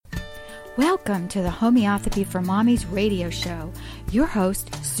Welcome to the Homeopathy for Mommies radio show. Your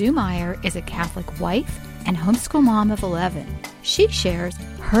host, Sue Meyer, is a Catholic wife and homeschool mom of 11. She shares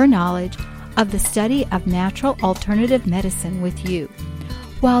her knowledge of the study of natural alternative medicine with you.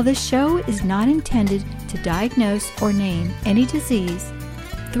 While this show is not intended to diagnose or name any disease,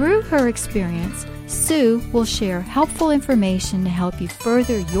 through her experience, Sue will share helpful information to help you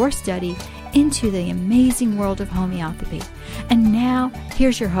further your study into the amazing world of homeopathy. And now,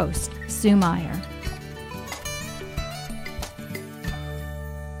 here's your host, Sue Meyer.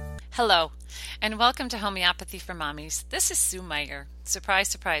 Hello, and welcome to Homeopathy for Mommies. This is Sue Meyer. Surprise,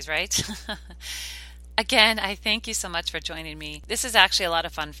 surprise, right? Again, I thank you so much for joining me. This is actually a lot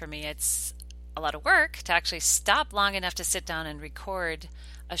of fun for me. It's a lot of work to actually stop long enough to sit down and record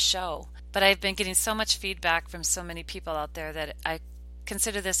a show. But I've been getting so much feedback from so many people out there that I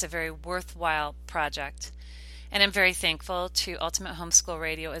consider this a very worthwhile project. And I'm very thankful to Ultimate Homeschool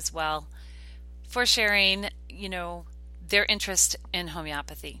Radio as well for sharing, their interest in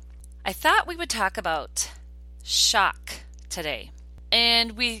homeopathy. I thought we would talk about shock today.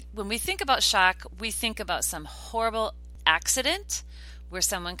 And when we think about shock, we think about some horrible accident where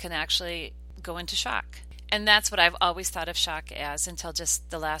someone can actually go into shock. And that's what I've always thought of shock as until just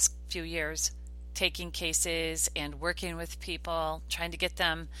the last few years, taking cases and working with people, trying to get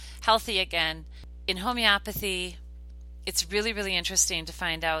them healthy again. In homeopathy, it's really, really interesting to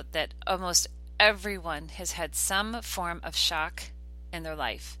find out that almost everyone has had some form of shock in their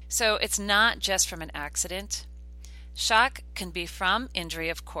life. So it's not just from an accident. Shock can be from injury,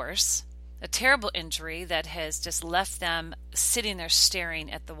 of course, a terrible injury that has just left them sitting there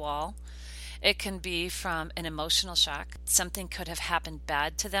staring at the wall. It can be from an emotional shock. Something could have happened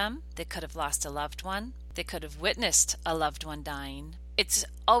bad to them. They could have lost a loved one. They could have witnessed a loved one dying. It's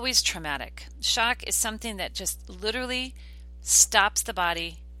always traumatic. Shock is something that just literally stops the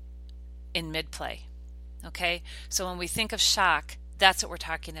body in mid-play. Okay? So when we think of shock, that's what we're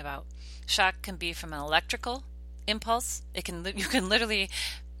talking about. Shock can be from an electrical impulse. You can literally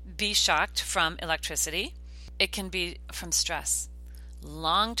be shocked from electricity. It can be from stress.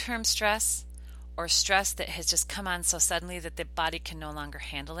 Long-term stress, or stress that has just come on so suddenly that the body can no longer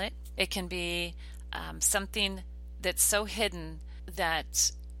handle it. It can be something that's so hidden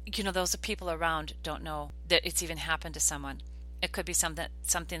that those people around don't know that it's even happened to someone. It could be something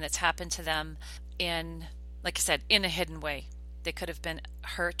that's happened to them in, like I said, in a hidden way. They could have been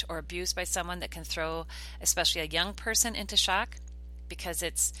hurt or abused by someone that can throw, especially a young person, into shock because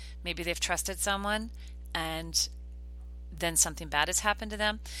it's maybe they've trusted someone and then something bad has happened to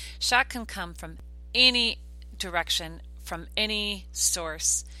them. Shock can come from any direction, from any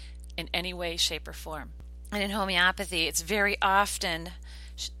source, in any way, shape, or form. And in homeopathy, it's very often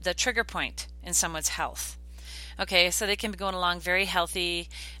the trigger point in someone's health. Okay, so they can be going along very healthy,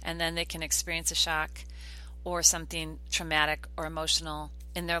 and then they can experience a shock or something traumatic or emotional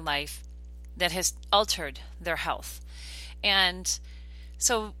in their life that has altered their health. And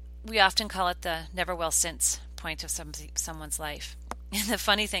so we often call it the never well since point of someone's life. And the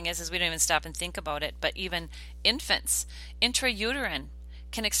funny thing is we don't even stop and think about it, but even infants, intrauterine,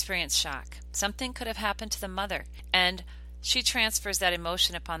 can experience shock. Something could have happened to the mother, and she transfers that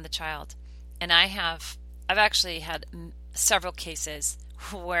emotion upon the child. And I've actually had several cases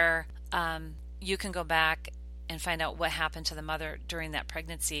where you can go back and find out what happened to the mother during that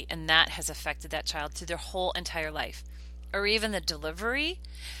pregnancy, and that has affected that child through their whole entire life. Or even the delivery.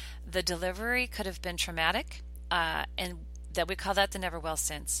 The delivery could have been traumatic, and that we call that the never well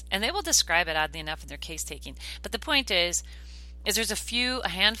since. And they will describe it, oddly enough, in their case taking. But the point is there's a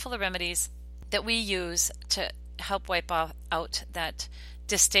handful of remedies that we use to help wipe out that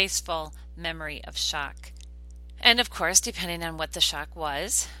distasteful memory of shock. And of course, depending on what the shock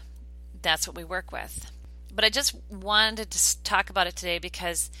was, that's what we work with. But I just wanted to talk about it today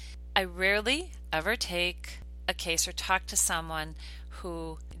because I rarely ever take a case or talk to someone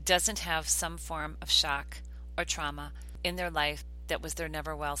who doesn't have some form of shock or trauma in their life that was their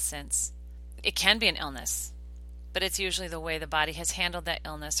never well since. It can be an illness, but it's usually the way the body has handled that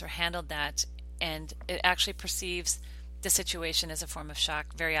illness or handled that, and it actually perceives the situation as a form of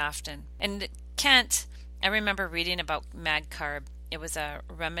shock very often. And Kent, I remember reading about MagCarb. It was a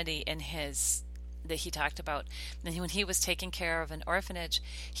remedy that he talked about. And when he was taking care of an orphanage,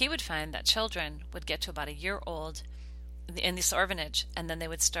 he would find that children would get to about a year old in this orphanage, and then their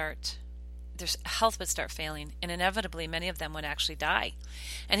health would start failing, and inevitably many of them would actually die.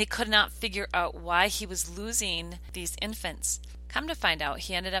 And he could not figure out why he was losing these infants. Come to find out,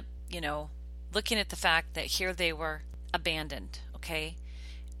 he ended up, looking at the fact that here they were abandoned, okay?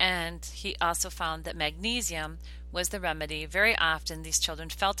 And he also found that magnesium was the remedy. Very often these children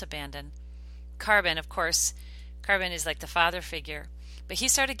felt abandoned. Carbon, of course, Carbon is like the father figure. But he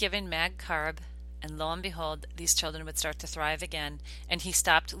started giving Mag Carb, and lo and behold, these children would start to thrive again, and he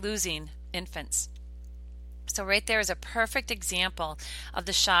stopped losing infants. So right there is a perfect example of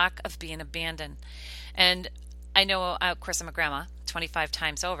the shock of being abandoned. And I know, of course, I'm a grandma 25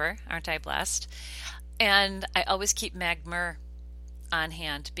 times over. Aren't I blessed? And I always keep Magmer on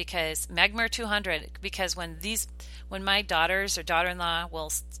hand, because Magmer 200, because when my daughters or daughter-in-law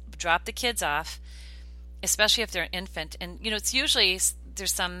will drop the kids off, especially if they're an infant, and it's usually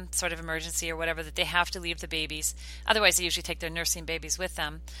there's some sort of emergency or whatever that they have to leave the babies. Otherwise, they usually take their nursing babies with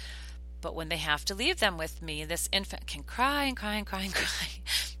them. But when they have to leave them with me, this infant can cry and cry and cry and cry.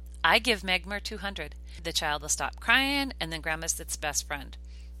 I give Magmer 200. The child will stop crying, and then grandma's its best friend.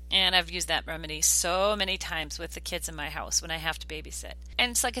 And I've used that remedy so many times with the kids in my house when I have to babysit.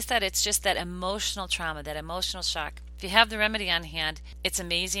 And it's like I said, it's just that emotional trauma, that emotional shock. If you have the remedy on hand, it's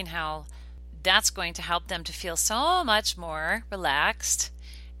amazing how that's going to help them to feel so much more relaxed,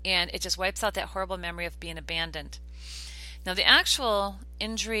 and it just wipes out that horrible memory of being abandoned. Now, the actual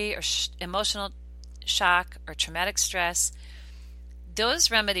injury or emotional shock or traumatic stress,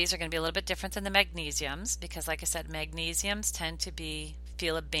 those remedies are going to be a little bit different than the magnesiums, because like I said, magnesiums tend to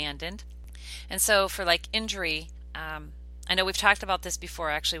feel abandoned. And so for like injury, I know we've talked about this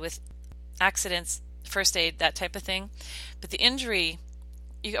before actually with accidents, first aid, that type of thing. But the injury,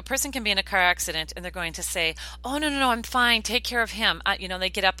 a person can be in a car accident and they're going to say, oh, no, I'm fine, take care of him. They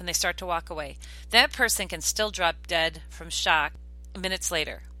get up and they start to walk away. That person can still drop dead from shock minutes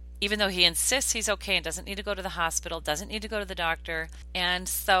later, even though he insists he's okay and doesn't need to go to the hospital, doesn't need to go to the doctor. And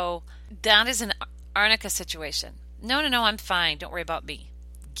so that is an arnica situation. No, I'm fine, don't worry about me.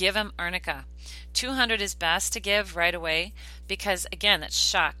 Give him arnica. 200 is best to give right away because, again, that's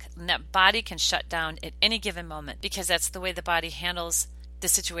shock. And that body can shut down at any given moment because that's the way the body handles the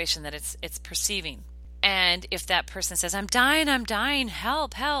situation that it's perceiving. And if that person says, I'm dying,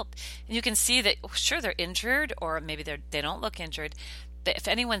 help, and you can see that, sure, they're injured, or maybe they don't look injured, but if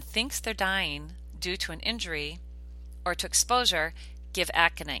anyone thinks they're dying due to an injury or to exposure, give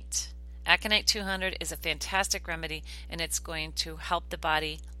aconite. Aconite 200 is a fantastic remedy, and it's going to help the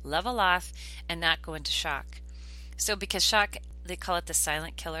body level off and not go into shock. So because shock, they call it the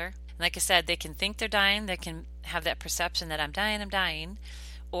silent killer. And like I said, they can think they're dying, they can have that perception that I'm dying,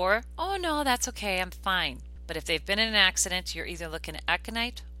 or, oh no, that's okay, I'm fine. But if they've been in an accident, you're either looking at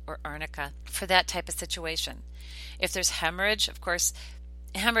aconite or arnica for that type of situation. If there's hemorrhage, of course,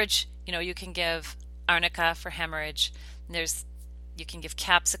 hemorrhage, you can give arnica for hemorrhage. You can give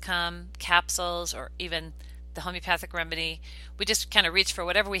capsicum, capsules, or even the homeopathic remedy. We just kind of reach for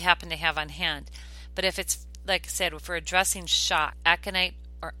whatever we happen to have on hand. But if it's, like I said, if we're addressing shock, aconite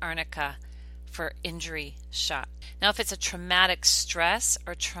or arnica for injury shock. Now, if it's a traumatic stress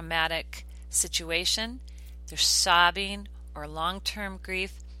or traumatic situation, there's sobbing or long-term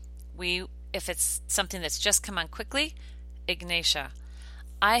grief, if it's something that's just come on quickly, Ignatia.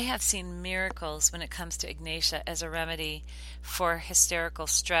 I have seen miracles when it comes to Ignatia as a remedy for hysterical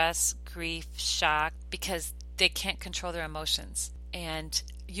stress, grief, shock, because they can't control their emotions. And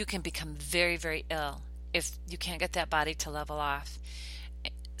you can become very, very ill if you can't get that body to level off.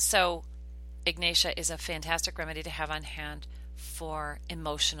 So Ignatia is a fantastic remedy to have on hand for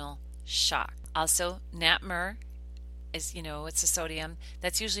emotional shock. Also, Natmer is, it's a sodium.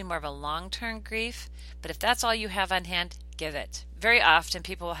 That's usually more of a long-term grief, but if that's all you have on hand, give it. Very often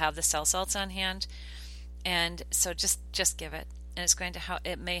people will have the cell salts on hand, and so just give it. And it's going to help.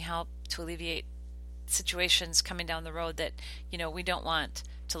 It may help to alleviate situations coming down the road that, we don't want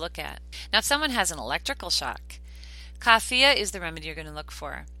to look at. Now, if someone has an electrical shock, Coffea is the remedy you're going to look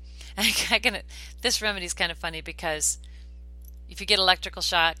for. And this remedy is kind of funny because if you get electrical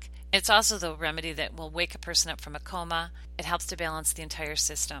shock, it's also the remedy that will wake a person up from a coma. It helps to balance the entire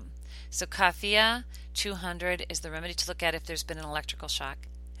system. So Coffea 200 is the remedy to look at if there's been an electrical shock.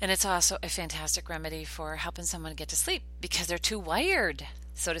 And it's also a fantastic remedy for helping someone get to sleep because they're too wired,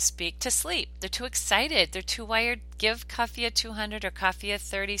 so to speak, to sleep. They're too excited. They're too wired. Give Coffea 200 or Coffea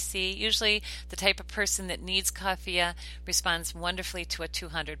 30C. Usually the type of person that needs Coffea responds wonderfully to a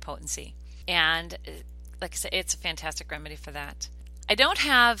 200 potency. And like I said, it's a fantastic remedy for that. I don't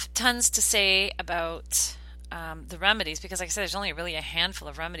have tons to say about the remedies because, like I said, there's only really a handful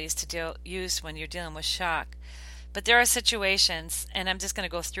of remedies to use when you're dealing with shock. But there are situations, and I'm just going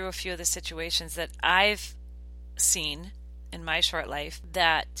to go through a few of the situations that I've seen in my short life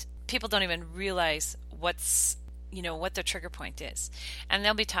that people don't even realize what their trigger point is. And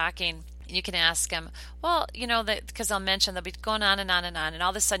they'll be talking, and you can ask them, well, because they'll mention, they'll be going on and on and on, and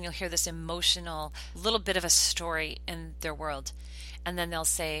all of a sudden you'll hear this emotional little bit of a story in their world. And then they'll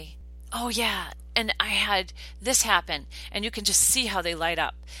say, oh yeah, and I had this happen, and you can just see how they light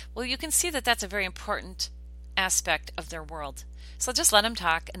up. Well, you can see that that's a very important aspect of their world. So just let them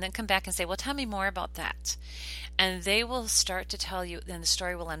talk and then come back and say, well, tell me more about that. And they will start to tell you, then the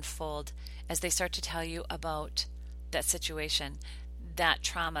story will unfold as they start to tell you about that situation, that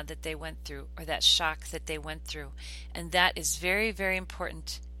trauma that they went through, or that shock that they went through. And that is very, very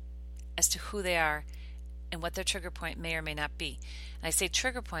important as to who they are and what their trigger point may or may not be. And I say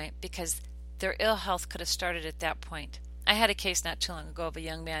trigger point because their ill health could have started at that point. I had a case not too long ago of a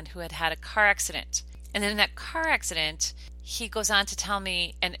young man who had had a car accident. And then in that car accident, he goes on to tell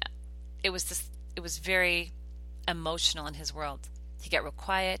me, and it was very emotional in his world. He got real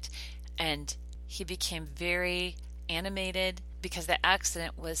quiet and he became very animated because that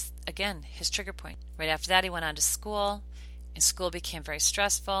accident was, again, his trigger point. Right after that, he went on to school, and school became very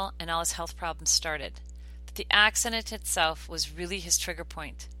stressful, and all his health problems started. But the accident itself was really his trigger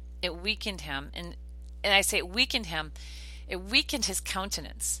point. It weakened him, and I say it weakened him, it weakened his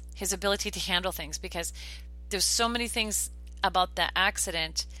countenance, his ability to handle things, because there's so many things about that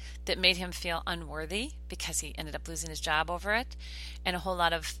accident that made him feel unworthy because he ended up losing his job over it, and a whole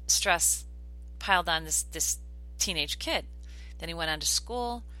lot of stress piled on this teenage kid. Then he went on to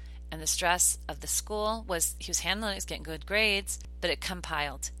school, and the stress of the school was he was handling it, he was getting good grades, but it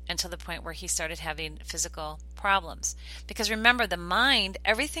compiled until the point where he started having physical problems. Because remember, the mind,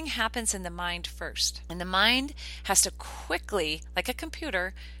 everything happens in the mind first. And the mind has to quickly, like a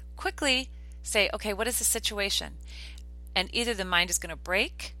computer, quickly say, okay, what is the situation? And either the mind is going to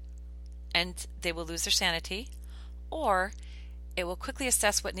break and they will lose their sanity, or it will quickly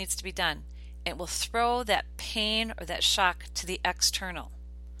assess what needs to be done. It will throw that pain or that shock to the external.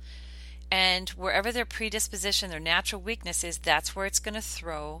 And wherever their predisposition, their natural weakness is, that's where it's going to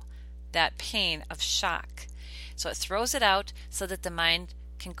throw that pain of shock. So it throws it out so that the mind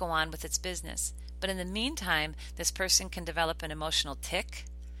can go on with its business. But in the meantime, this person can develop an emotional tick.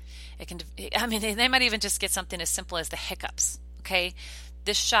 They might even just get something as simple as the hiccups. Okay,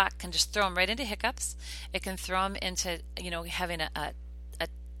 this shock can just throw them right into hiccups. It can throw them into, having a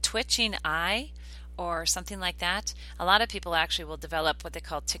twitching eye or something like that. A lot of people actually will develop what they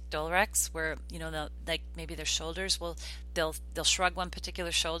call tic doulorex, where like maybe their shoulders they'll shrug one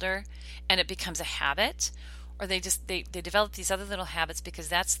particular shoulder, and it becomes a habit, or they develop these other little habits because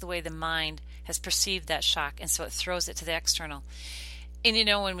that's the way the mind has perceived that shock, and so it throws it to the external. And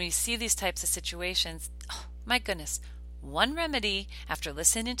when we see these types of situations, oh my goodness, one remedy after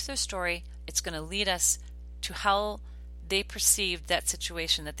listening to their story, it's going to lead us to how they perceived that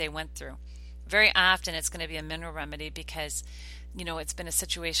situation that they went through. Very often it's going to be a mineral remedy because, it's been a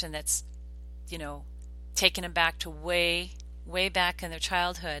situation that's, taken them back to way, way back in their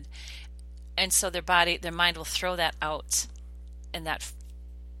childhood. And so their mind will throw that out in that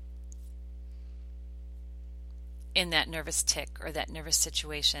nervous tick or that nervous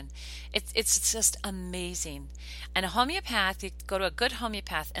situation. It's just amazing. And a homeopath, you go to a good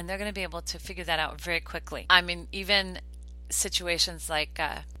homeopath and they're going to be able to figure that out very quickly. I mean, even situations like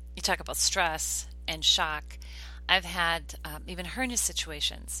you talk about stress and shock. I've had even hernia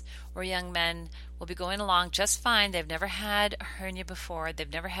situations where young men will be going along just fine. They've never had a hernia before.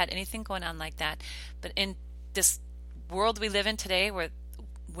 They've never had anything going on like that. But in this world we live in today where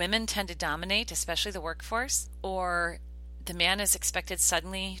women tend to dominate, especially the workforce, or the man is expected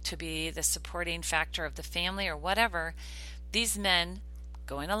suddenly to be the supporting factor of the family or whatever, these men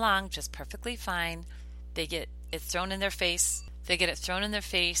going along just perfectly fine, they get it thrown in their face. They get it thrown in their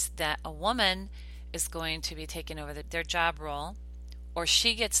face that a woman is going to be taking over their job role, or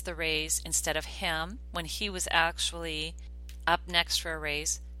she gets the raise instead of him when he was actually up next for a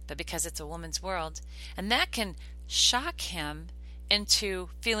raise, but because it's a woman's world. And that can shock him into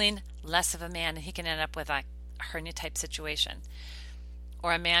feeling less of a man, and he can end up with a hernia type situation.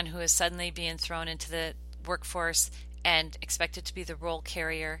 Or a man who is suddenly being thrown into the workforce and expected to be the role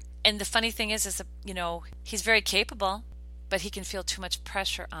carrier. And the funny thing is he's very capable, but he can feel too much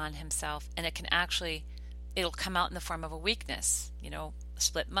pressure on himself, and it'll come out in the form of a weakness,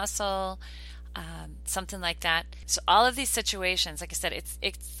 split muscle, something like that. So all of these situations, like I said,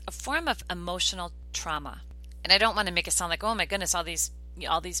 it's a form of emotional trauma. And I don't want to make it sound like, oh my goodness, all these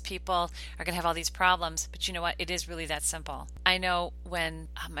people are going to have all these problems. But you know what? It is really that simple. I know when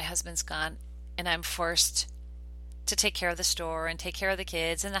my husband's gone and I'm forced to take care of the store and take care of the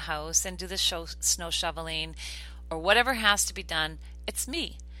kids and the house and do the snow shoveling or whatever has to be done, it's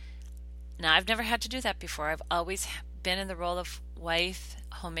me. Now, I've never had to do that before. I've always been in the role of wife,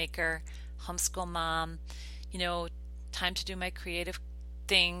 homemaker, homeschool mom, time to do my creative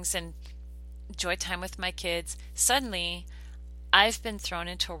things and enjoy time with my kids. Suddenly, I've been thrown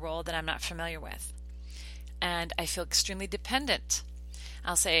into a role that I'm not familiar with, and I feel extremely dependent.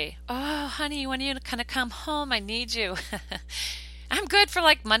 I'll say, "Oh, honey, when are you going to come home? I need you." I'm good for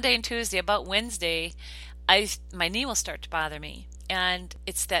like Monday and Tuesday. About Wednesday, my knee will start to bother me. And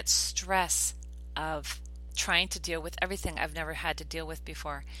it's that stress of trying to deal with everything I've never had to deal with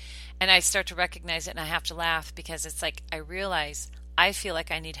before. And I start to recognize it, and I have to laugh because it's like I realize I feel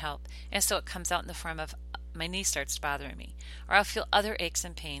like I need help. And so it comes out in the form of my knee starts bothering me, or I'll feel other aches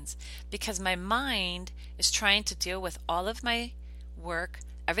and pains because my mind is trying to deal with all of my work,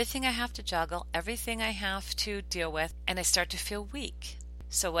 everything I have to juggle, everything I have to deal with, and I start to feel weak.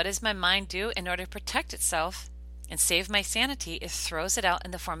 So what does my mind do in order to protect itself and save my sanity? It throws it out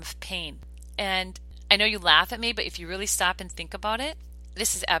in the form of pain. And I know you laugh at me, but if you really stop and think about it,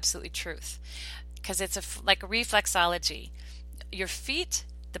 this is absolutely truth, because it's like a reflexology. Your feet,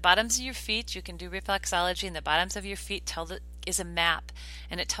 the bottoms of your feet, you can do reflexology, and the bottoms of your feet is a map,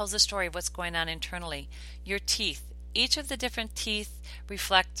 and it tells the story of what's going on internally. Your teeth, each of the different teeth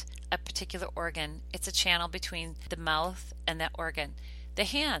reflect a particular organ. It's a channel between the mouth and that organ. The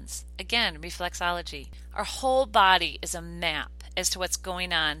hands, again, reflexology. Our whole body is a map as to what's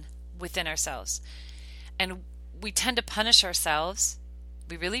going on within ourselves. And we tend to punish ourselves.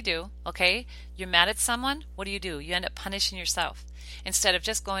 We really do, okay? You're mad at someone, what do? You end up punishing yourself. Instead of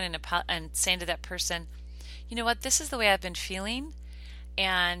just going and saying to that person, you know what, this is the way I've been feeling,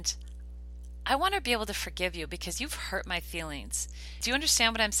 and I want to be able to forgive you because you've hurt my feelings. Do you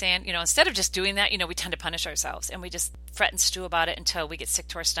understand what I'm saying? Instead of just doing that, we tend to punish ourselves, and we just fret and stew about it until we get sick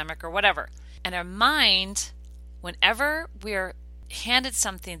to our stomach or whatever. And our mind, whenever we're handed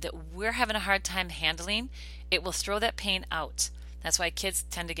something that we're having a hard time handling, it will throw that pain out. That's why kids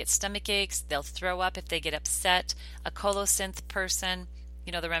tend to get stomach aches. They'll throw up if they get upset. A Colosynth person,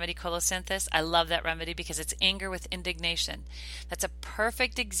 the remedy Colosynthis, I love that remedy because it's anger with indignation. That's a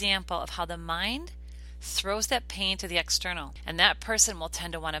perfect example of how the mind throws that pain to the external. And that person will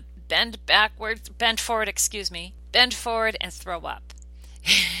tend to want to bend forward and throw up.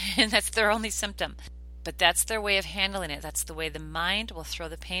 And that's their only symptom. But that's their way of handling it. That's the way the mind will throw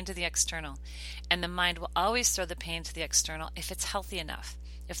the pain to the external. And the mind will always throw the pain to the external if it's healthy enough.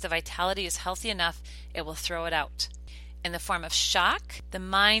 If the vitality is healthy enough, it will throw it out. In the form of shock, the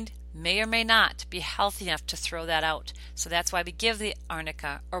mind may or may not be healthy enough to throw that out. So that's why we give the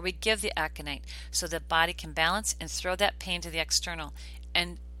arnica or we give the aconite, so the body can balance and throw that pain to the external.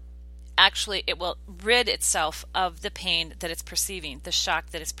 And actually, it will rid itself of the pain that it's perceiving, the shock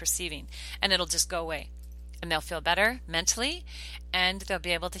that it's perceiving, and it'll just go away. And they'll feel better mentally, and they'll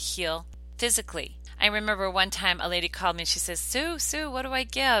be able to heal physically. I remember one time a lady called me and she says, Sue, what do I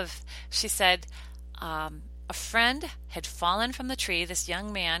give? She said, a friend had fallen from the tree. This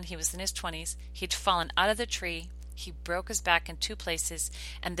young man, he was in his 20s, he'd fallen out of the tree. He broke his back in 2 places,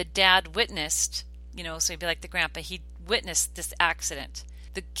 and the dad witnessed, so he'd be like the grandpa, he witnessed this accident.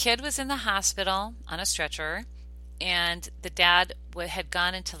 The kid was in the hospital on a stretcher, and the dad had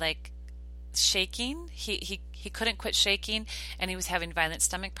gone into shaking. He couldn't quit shaking, and he was having violent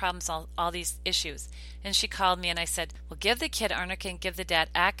stomach problems, all these issues. And she called me, and I said, well, give the kid arnica and give the dad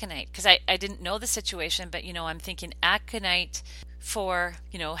aconite, because I didn't know the situation, but I'm thinking aconite for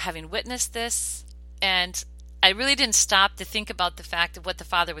having witnessed this. And I really didn't stop to think about the fact of what the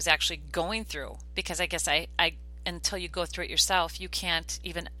father was actually going through, because I guess I until you go through it yourself, you can't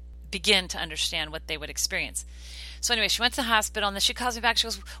even begin to understand what they would experience. So anyway, she went to the hospital, and then she calls me back. She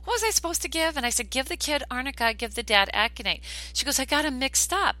goes, what was I supposed to give? And I said, give the kid arnica, give the dad aconite. She goes, I got them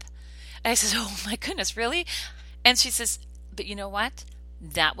mixed up. And I said, oh my goodness, really? And she says, but you know what?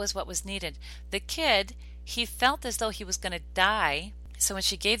 That was what was needed. The kid, he felt as though he was going to die. So when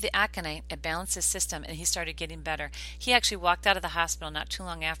she gave the aconite, it balanced his system, and he started getting better. He actually walked out of the hospital not too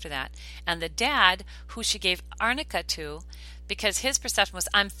long after that. And the dad, who she gave arnica to, because his perception was,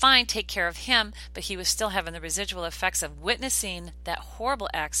 I'm fine, take care of him, but he was still having the residual effects of witnessing that horrible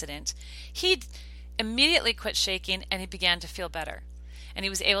accident, he immediately quit shaking, and he began to feel better. And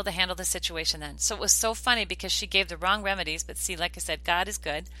he was able to handle the situation then. So it was so funny because she gave the wrong remedies, but see, like I said, God is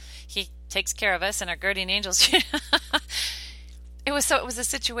good. He takes care of us and our guardian angels. It was a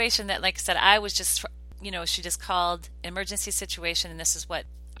situation that, like I said, I was just, she just called emergency situation, and this is what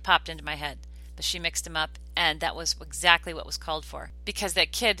popped into my head. But she mixed them up, and that was exactly what was called for, because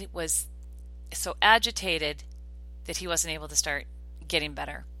that kid was so agitated that he wasn't able to start getting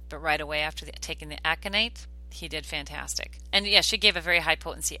better. But right away after taking the aconite, he did fantastic. And yeah, she gave a very high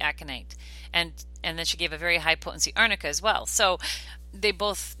potency aconite, and then she gave a very high potency arnica as well. So they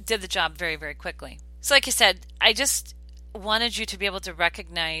both did the job very, very quickly. So like I said, I just wanted you to be able to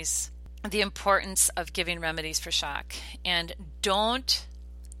recognize the importance of giving remedies for shock, and don't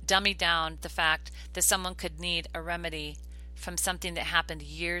dummy down the fact that someone could need a remedy from something that happened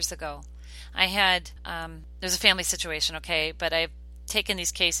years ago. I had, there's a family situation, okay, but I've taken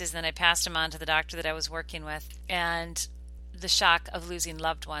these cases and then I passed them on to the doctor that I was working with, and the shock of losing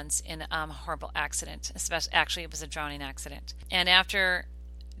loved ones in a horrible accident, especially, actually it was a drowning accident. And after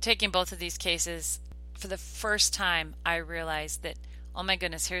taking both of these cases, for the first time, I realized that, oh my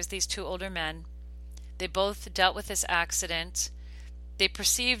goodness, here's these two older men. They both dealt with this accident. They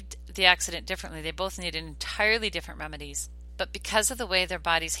perceived the accident differently. They both needed entirely different remedies. But because of the way their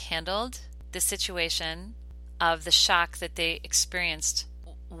bodies handled the situation of the shock that they experienced,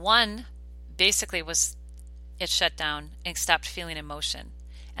 one basically was, it shut down and stopped feeling emotion,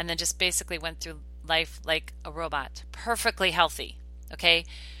 and then just basically went through life like a robot, perfectly healthy, okay?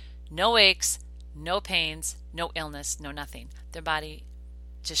 No aches, no pains, no illness, no nothing. Their body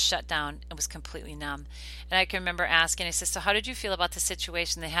just shut down and was completely numb. And I can remember asking, I said, so how did you feel about the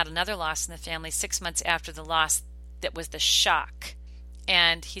situation? They had another loss in the family 6 months after the loss that was the shock.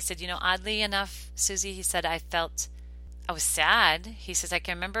 And he said, oddly enough, Susie, he said, I was sad. He says, I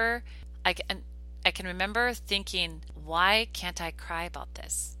can remember thinking, why can't I cry about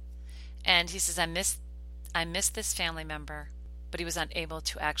this? And he says, I miss this family member, but he was unable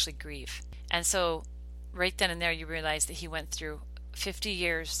to actually grieve. And so right then and there, you realize that he went through 50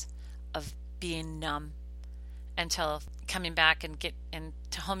 years of being numb until coming back and get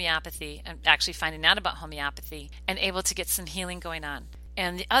into homeopathy and actually finding out about homeopathy and able to get some healing going on.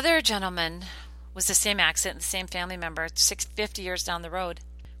 And the other gentleman was the same accident, the same family member, 50 years down the road,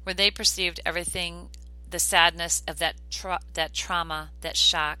 where they perceived everything, the sadness of that trauma, that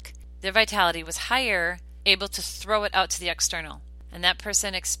shock. Their vitality was higher, able to throw it out to the external. And that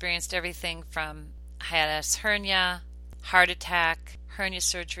person experienced everything from hiatus hernia, heart attack, hernia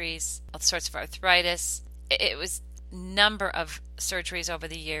surgeries, all sorts of arthritis. It was a number of surgeries over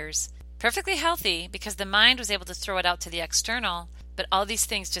the years. Perfectly healthy because the mind was able to throw it out to the external, but all these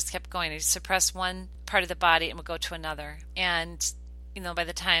things just kept going. It suppressed one part of the body and would go to another. And, by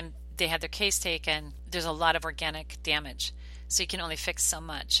the time they had their case taken, there's a lot of organic damage. So you can only fix so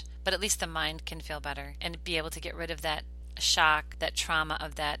much. But at least the mind can feel better and be able to get rid of that shock, that trauma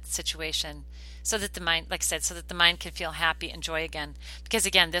of that situation, so that the mind, like I said, so that the mind can feel happy and joy again. Because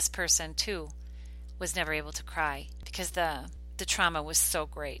again, this person too was never able to cry because the trauma was so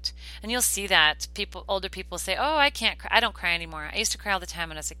great. And you'll see that older people say, oh, I can't cry. I don't cry anymore. I used to cry all the time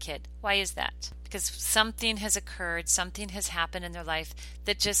when I was a kid. Why is that? Because something has occurred, something has happened in their life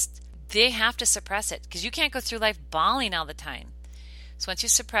that just, they have to suppress it, because you can't go through life bawling all the time. So once you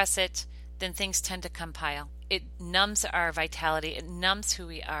suppress it, then things tend to compile. It numbs our vitality. It numbs who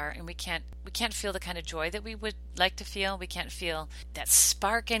we are, and we can't feel the kind of joy that we would like to feel. We can't feel that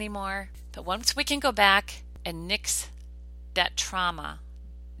spark anymore. But once we can go back and nix that trauma,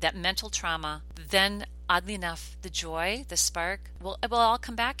 that mental trauma, then oddly enough, the joy, the spark, it will all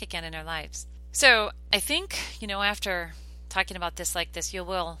come back again in our lives. So I think, after talking about this like this, you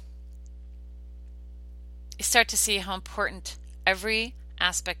will start to see how important every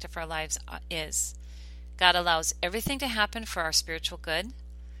aspect of our lives is. God allows everything to happen for our spiritual good,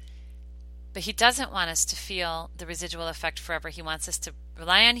 but He doesn't want us to feel the residual effect forever. He wants us to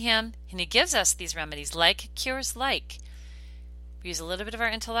rely on Him, and He gives us these remedies, like cures like. We use a little bit of our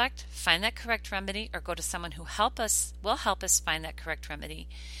intellect, find that correct remedy, or go to someone who will help us find that correct remedy,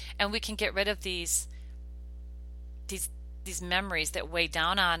 and we can get rid of these memories that weigh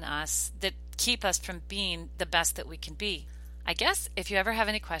down on us, that keep us from being the best that we can be. I guess if you ever have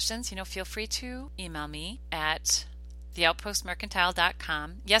any questions, feel free to email me at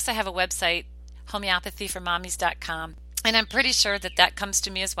theoutpostmercantile.com. Yes, I have a website, homeopathyformommies.com, and I'm pretty sure that comes to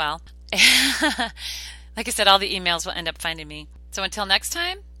me as well. Like I said, all the emails will end up finding me. So until next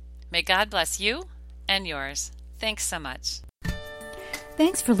time, may God bless you and yours. Thanks so much.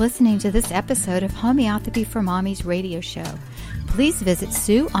 Thanks for listening to this episode of Homeopathy for Mommies radio show. Please visit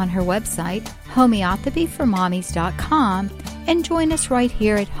Sue on her website, homeopathyformommies.com, and join us right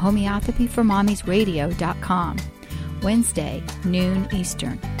here at homeopathyformommiesradio.com, Wednesday, noon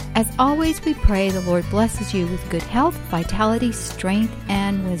Eastern. As always, we pray the Lord blesses you with good health, vitality, strength,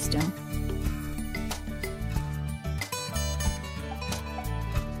 and wisdom.